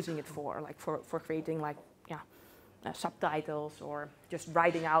people are using it for, like for creating like subtitles or just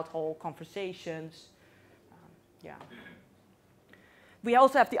writing out whole conversations. Yeah. We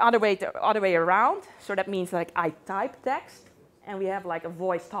also have the other way around. So that means like I type text and we have like a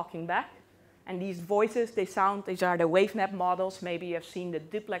voice talking back. And these voices, these are the WaveMap models. Maybe you have seen the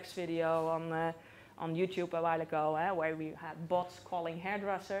duplex video on YouTube a while ago, where we had bots calling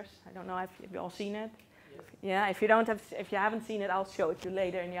hairdressers. I don't know if you've all seen it. Yes. Yeah, if you haven't seen it, I'll show it to you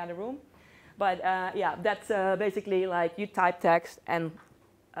later in the other room. But yeah, that's basically like you type text and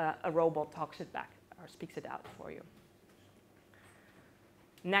a robot talks it back or speaks it out for you.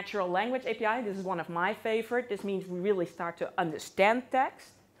 Natural language API, this is one of my favorite. This means we really start to understand text.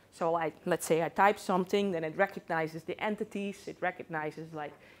 So let's say I type something, then it recognizes the entities. It recognizes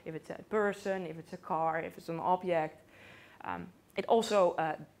like if it's a person, if it's a car, if it's an object. It also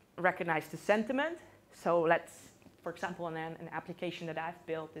recognizes the sentiment. So let's, for example, an application that I've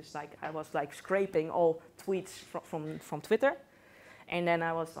built is like I was like scraping all tweets from Twitter, and then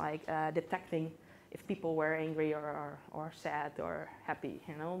I was like detecting if people were angry or sad or happy,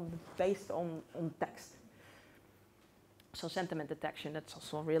 you know, based on text. So sentiment detection, that's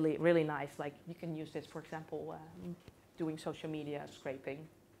also really, really nice. Like you can use this, for example, doing social media scraping,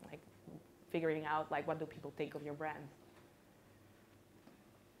 like figuring out like what do people think of your brand.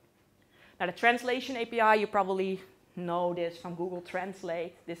 Now the translation API, you probably know this from Google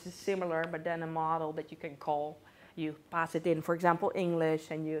Translate. This is similar, but then a model that you can call. You pass it in, for example,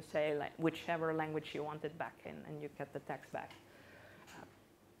 English, and you say like whichever language you want it back in, and you get the text back.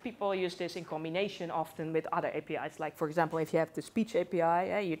 People use this in combination often with other APIs. Like, for example, if you have the speech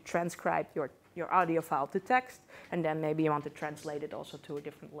API, you transcribe your audio file to text, and then maybe you want to translate it also to a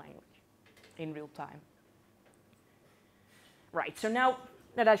different language in real time. Right, so now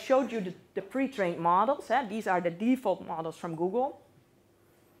that I showed you the pre-trained models, these are the default models from Google.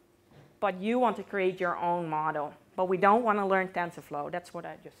 But you want to create your own model. But we don't want to learn TensorFlow. That's what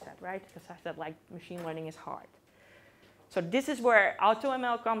I just said, right? Because I said like machine learning is hard. So this is where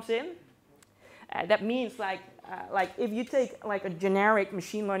AutoML comes in. That means like if you take like a generic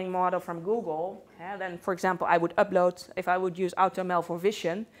machine learning model from Google, then for example I would upload, if I would use AutoML for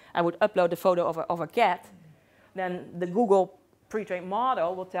vision, I would upload a photo of a cat. Then the Google pre-trained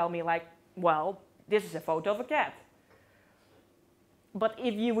model will tell me like, well, this is a photo of a cat. But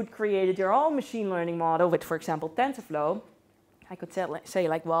if you would create your own machine learning model with, for example, TensorFlow, I could say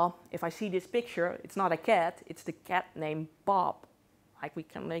like, well, if I see this picture, it's not a cat, it's the cat named Bob. Like we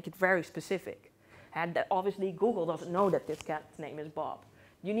can make it very specific. And that obviously Google doesn't know that this cat's name is Bob.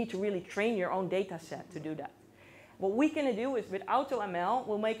 You need to really train your own data set to do that. What we're gonna do is with AutoML,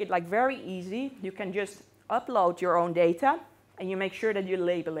 we'll make it like very easy. You can just upload your own data and you make sure that you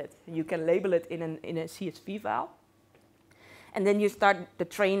label it. You can label it in a CSV file. And then you start the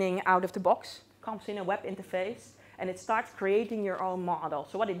training out of the box, comes in a web interface, and it starts creating your own model.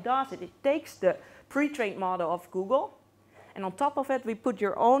 So what it does, it takes the pre-trained model of Google, and on top of it, we put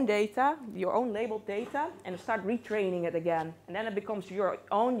your own data, your own labeled data, and start retraining it again. And then it becomes your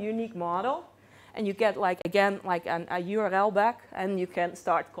own unique model, and you get like, again, like a URL back, and you can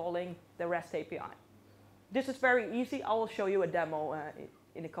start calling the REST API. This is very easy. I will show you a demo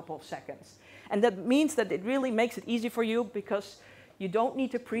in a couple of seconds. And that means that it really makes it easy for you because you don't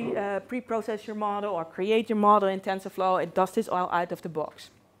need to pre-process your model or create your model in TensorFlow. It does this all out of the box.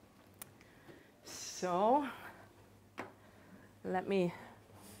 So let me,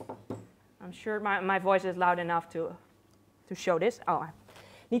 I'm sure my voice is loud enough to show this. Oh, I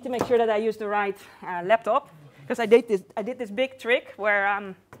need to make sure that I use the right laptop because I did this big trick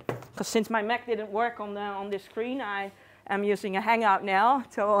where, because since my Mac didn't work on this screen, I I'm using a Hangout now,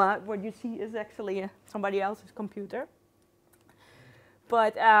 so what you see is actually somebody else's computer.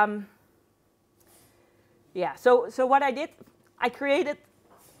 But yeah, so what I did, I created,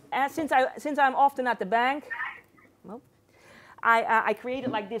 since I'm often at the bank, well, I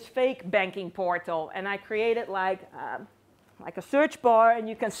created like this fake banking portal, and I created like a search bar, and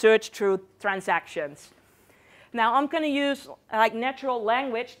you can search through transactions. Now I'm going to use like natural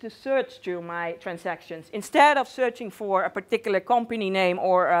language to search through my transactions. Instead of searching for a particular company name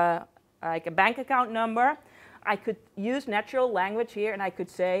or like a bank account number, I could use natural language here, and I could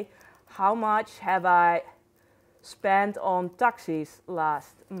say, how much have I spent on taxis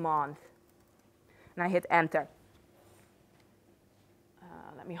last month? And I hit enter.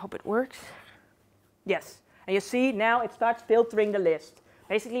 Let me hope it works. Yes, and you see now it starts filtering the list.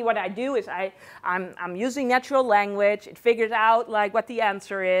 Basically what I do is I'm using natural language, it figures out like what the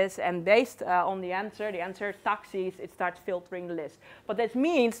answer is, and based on the answer is taxis, it starts filtering the list. But this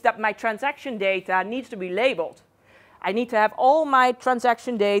means that my transaction data needs to be labeled. I need to have all my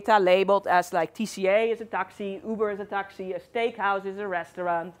transaction data labeled as like TCA is a taxi, Uber is a taxi, a steakhouse is a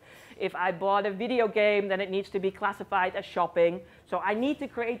restaurant. If I bought a video game, then it needs to be classified as shopping. So I need to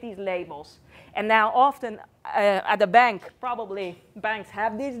create these labels. And now often at a bank, probably banks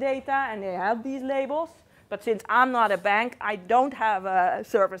have this data and they have these labels. But since I'm not a bank, I don't have a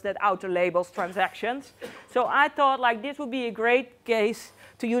service that auto-labels transactions. So I thought like this would be a great case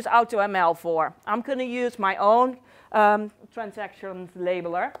to use AutoML for. I'm going to use my own transactions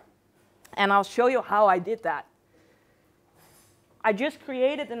labeler. And I'll show you how I did that. I just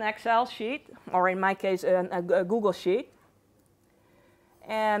created an Excel sheet, or in my case, a Google sheet.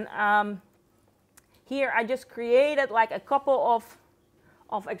 And here I just created like a couple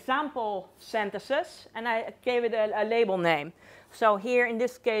of example sentences, and I gave it a label name. So here in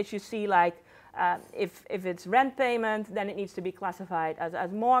this case, you see like if it's rent payment, then it needs to be classified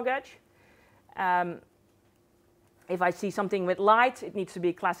as mortgage. If I see something with lights, it needs to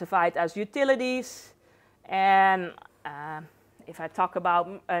be classified as utilities. And if I talk about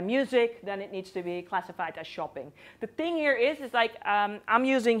music, then it needs to be classified as shopping. The thing here is like I'm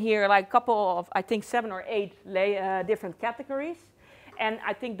using here like a couple of, I think 7 or 8 different categories. And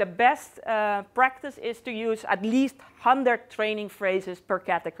I think the best practice is to use at least 100 training phrases per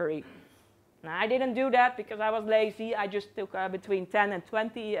category. Now, I didn't do that because I was lazy. I just took between 10 and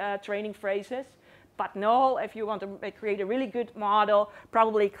 20 training phrases. But no, if you want to create a really good model,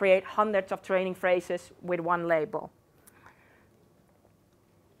 probably create hundreds of training phrases with one label.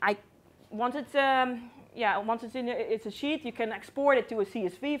 Once it's a sheet, you can export it to a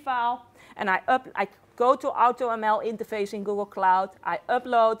CSV file. And I go to AutoML interface in Google Cloud. I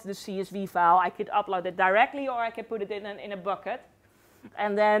upload the CSV file. I could upload it directly, or I can put it in a bucket.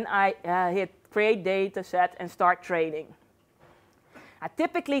 And then I hit create data set and start training.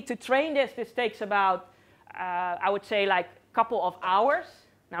 Typically, to train this takes about, I would say, like a couple of hours.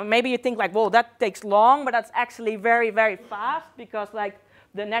 Now, maybe you think like, whoa, that takes long, but that's actually very, very fast because like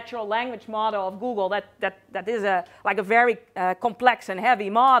the natural language model of Google, that is like a very complex and heavy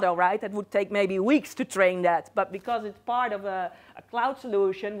model, right? That would take maybe weeks to train that. But because it's part of a cloud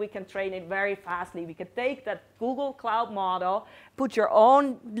solution, we can train it very fastly. We can take that Google Cloud model, put your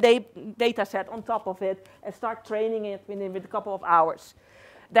own data set on top of it, and start training it within a couple of hours.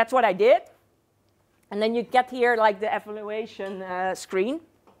 That's what I did. And then you get here like the evaluation screen,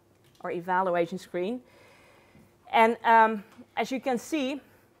 or evaluation screen. And as you can see,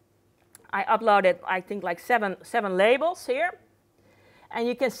 I uploaded, I think, like seven labels here. And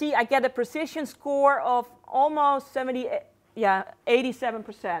you can see I get a precision score of almost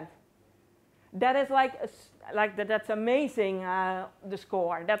 87%. That is that's amazing, the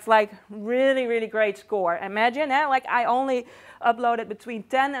score. That's like really, really great score. Imagine, like I only uploaded between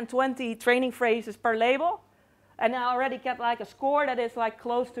 10 and 20 training phrases per label. And I already get like a score that is like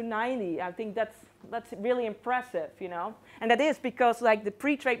close to 90. I think that's really impressive, you know. And that is because like the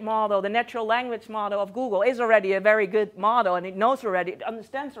pre-trained model, the natural language model of Google is already a very good model, and it knows already, it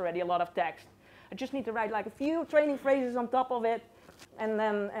understands already a lot of text. I just need to write like a few training phrases on top of it, and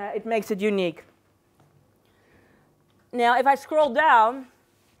then it makes it unique. Now, if I scroll down,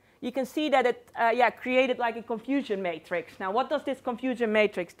 you can see that it created like a confusion matrix. Now, what does this confusion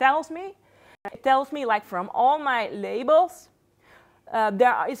matrix tells me? It tells me like from all my labels,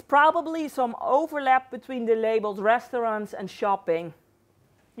 there is probably some overlap between the labels restaurants and shopping.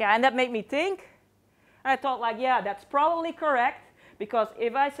 Yeah, and that made me think. And I thought like, yeah, that's probably correct. Because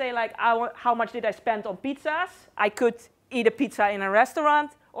if I say like, how much did I spend on pizzas? I could eat a pizza in a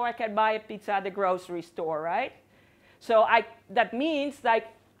restaurant, or I can buy a pizza at the grocery store, right? So that means like,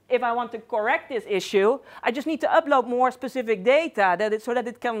 if I want to correct this issue, I just need to upload more specific data so that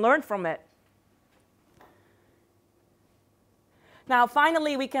it can learn from it. Now,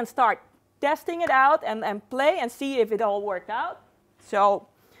 finally, we can start testing it out and play and see if it all worked out. So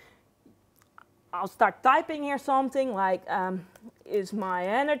I'll start typing here something like, is my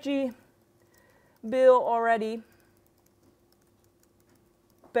energy bill already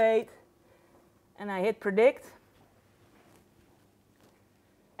paid? And I hit predict.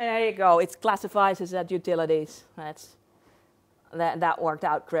 And there you go. It classifies as at utilities. That worked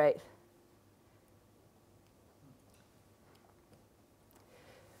out great.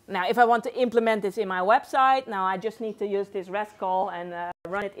 Now, if I want to implement this in my website, now I just need to use this REST call and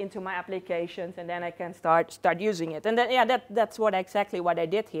run it into my applications, and then I can start using it. And then, yeah, that's exactly what I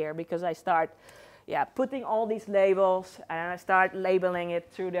did here, because I start, putting all these labels, and I start labeling it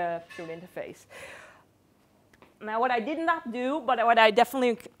through the interface. Now, what I did not do, but what I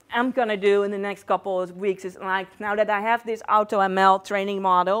definitely am going to do in the next couple of weeks is, like, now that I have this AutoML training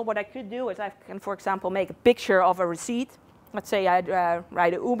model, what I could do is I can, for example, make a picture of a receipt. Let's say I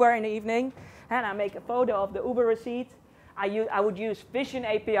ride an Uber in the evening, and I make a photo of the Uber receipt. I would use Vision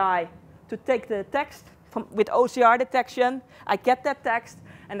API to take the text with OCR detection. I get that text,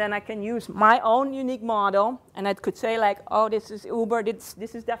 and then I can use my own unique model, and I could say, like, oh, this is Uber.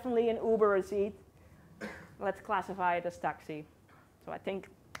 This is definitely an Uber receipt. Let's classify it as taxi. So I think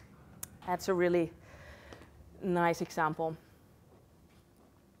that's a really nice example.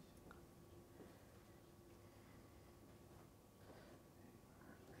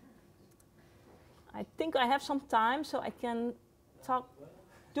 I think I have some time, so I can talk.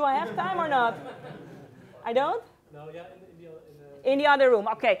 Do I have time or not? I don't? No, yeah, in the other room.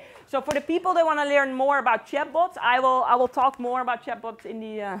 Okay. So for the people that want to learn more about chatbots, I will talk more about chatbots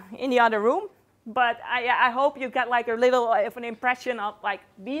in the other room. But I hope you get like a little of an impression of like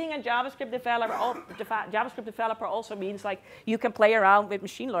being a JavaScript developer. JavaScript developer also means like you can play around with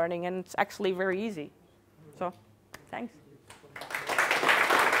machine learning, and it's actually very easy. So, thanks.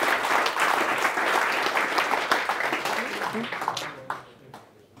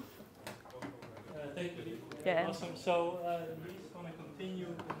 Thank you. Yeah. Awesome. So Lee's going to continue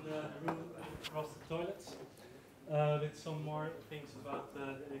in the room across the toilets with some more things about the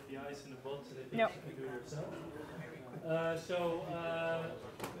APIs and the bots that you can do yourself. So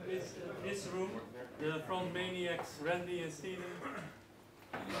this room, the front maniacs, Randy and Steven,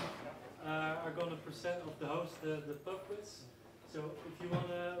 are going to present of the host the pub quiz. So if you want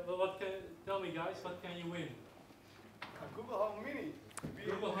to, tell me guys, what can you win? A Google Home Mini.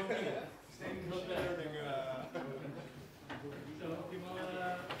 Google Home Mini. Not learning. So if you want to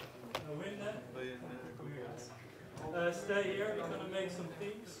win that, stay here. We're going to make some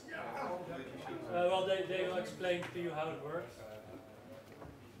themes. Well, they will explain to you how it works.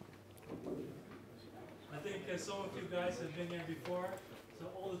 I think some of you guys have been here before, so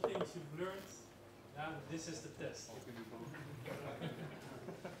all the things you've learned, now this is the test.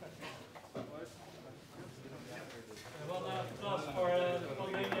 Well, applause for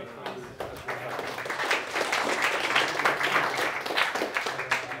the maniac, please.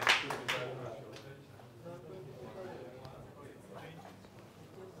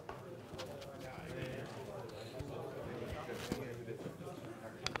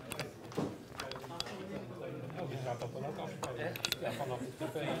 Ja, vanaf de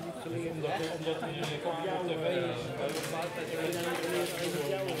tv. Omdat hij op jouw tv is.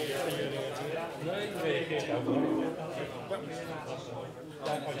 Nee, ik reageer over.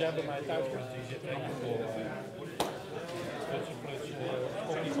 Als jij bij mij thuis komt, die zit echt voor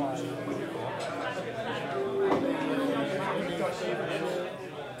Spotify.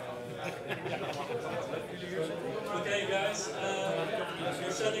 Okay, guys,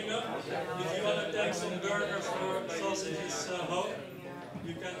 you're setting up. If you want to take some burgers or sausages home,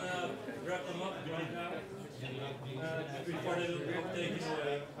 you can grab them up right now before they will be taken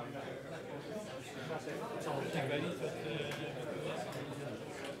away. Ik weet niet wat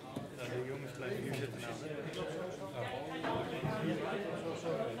de jongens blijven hier zitten. Ja,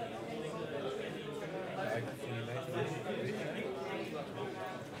 ik hoef niet mee te doen.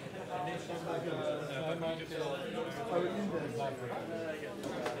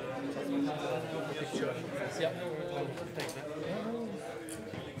 Ja.